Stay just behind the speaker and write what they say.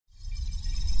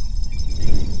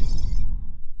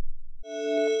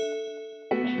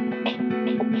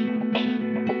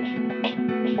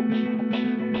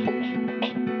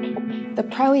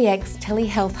ProEX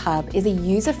Telehealth Hub is a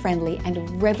user-friendly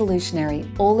and revolutionary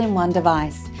all-in-one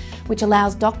device which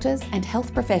allows doctors and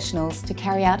health professionals to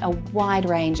carry out a wide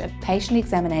range of patient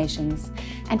examinations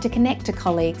and to connect to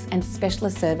colleagues and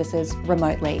specialist services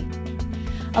remotely.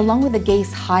 Along with the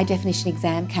Geese high-definition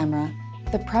exam camera,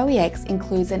 the ProEX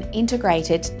includes an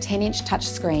integrated 10-inch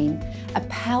touchscreen, a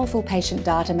powerful patient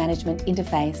data management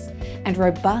interface, and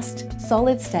robust,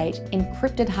 solid-state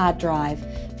encrypted hard drive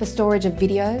for storage of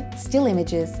video, still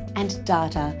images, and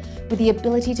data, with the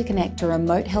ability to connect to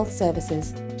remote health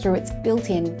services through its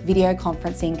built-in video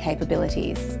conferencing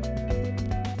capabilities.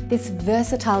 This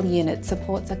versatile unit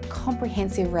supports a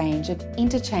comprehensive range of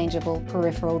interchangeable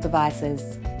peripheral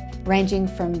devices, ranging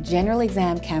from general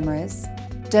exam cameras,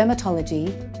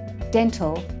 dermatology,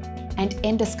 dental, and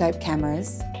endoscope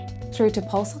cameras, through to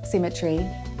pulse oximetry,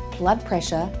 blood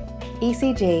pressure,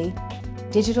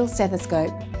 ECG, digital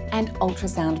stethoscope, and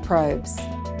ultrasound probes.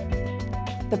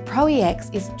 The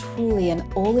ProEX is truly an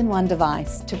all-in-one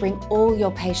device to bring all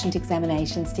your patient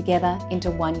examinations together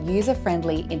into one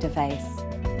user-friendly interface.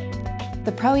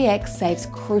 The ProEX saves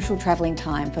crucial travelling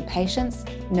time for patients,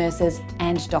 nurses,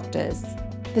 and doctors.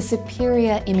 The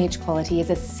superior image quality is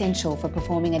essential for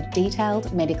performing a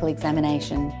detailed medical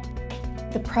examination.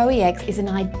 The ProEX is an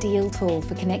ideal tool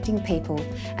for connecting people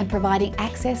and providing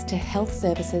access to health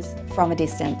services from a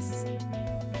distance.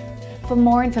 For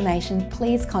more information,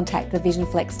 please contact the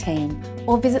Visionflex team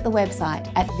or visit the website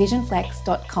at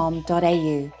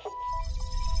visionflex.com.au.